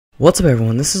What's up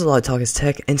everyone, this is A Lot of Talk is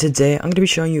Tech, and today I'm going to be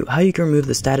showing you how you can remove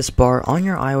the status bar on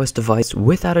your iOS device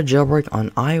without a jailbreak on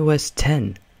iOS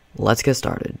 10. Let's get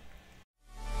started.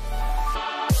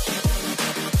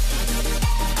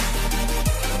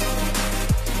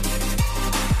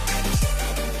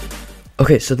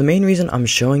 Okay, so the main reason I'm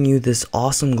showing you this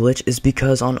awesome glitch is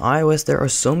because on iOS there are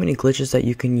so many glitches that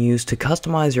you can use to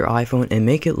customize your iPhone and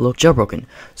make it look jailbroken.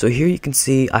 So here you can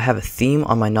see I have a theme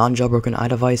on my non-jailbroken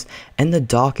iDevice and the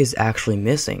dock is actually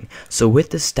missing. So with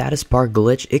this status bar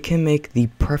glitch, it can make the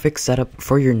perfect setup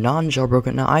for your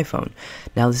non-jailbroken iPhone.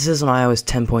 Now this is on iOS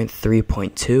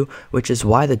 10.3.2, which is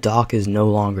why the dock is no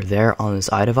longer there on this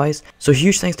iDevice. So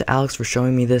huge thanks to Alex for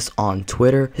showing me this on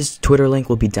Twitter. His Twitter link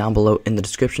will be down below in the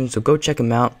description, so go check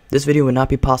him out. This video would not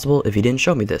be possible if he didn't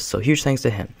show me this, so huge thanks to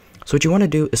him. So what you want to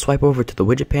do is swipe over to the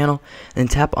widget panel and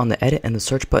tap on the edit and the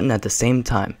search button at the same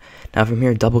time. Now from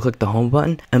here, double click the home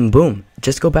button and boom,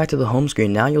 just go back to the home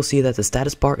screen. Now you'll see that the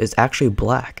status bar is actually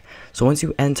black. So once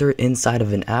you enter inside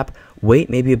of an app, wait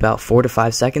maybe about 4 to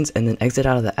 5 seconds and then exit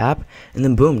out of the app, and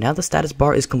then boom, now the status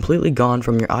bar is completely gone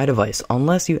from your iDevice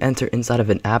unless you enter inside of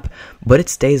an app, but it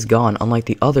stays gone, unlike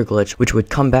the other glitch which would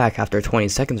come back after 20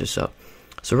 seconds or so.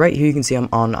 So right here you can see I'm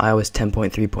on iOS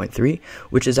 10.3.3,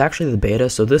 which is actually the beta,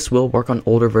 so this will work on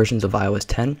older versions of iOS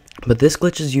 10. But this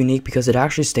glitch is unique because it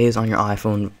actually stays on your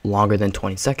iPhone longer than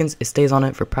 20 seconds. It stays on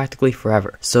it for practically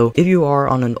forever. So if you are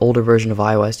on an older version of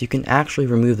iOS, you can actually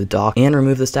remove the dock and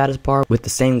remove the status bar with the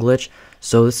same glitch.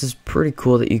 So this is pretty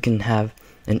cool that you can have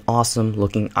an awesome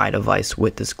looking iDevice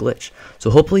with this glitch. So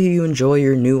hopefully you enjoy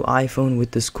your new iPhone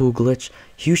with this cool glitch.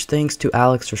 Huge thanks to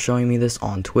Alex for showing me this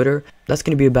on Twitter. That's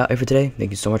going to be about it for today.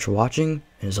 Thank you so much for watching,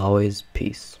 and as always,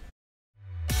 peace.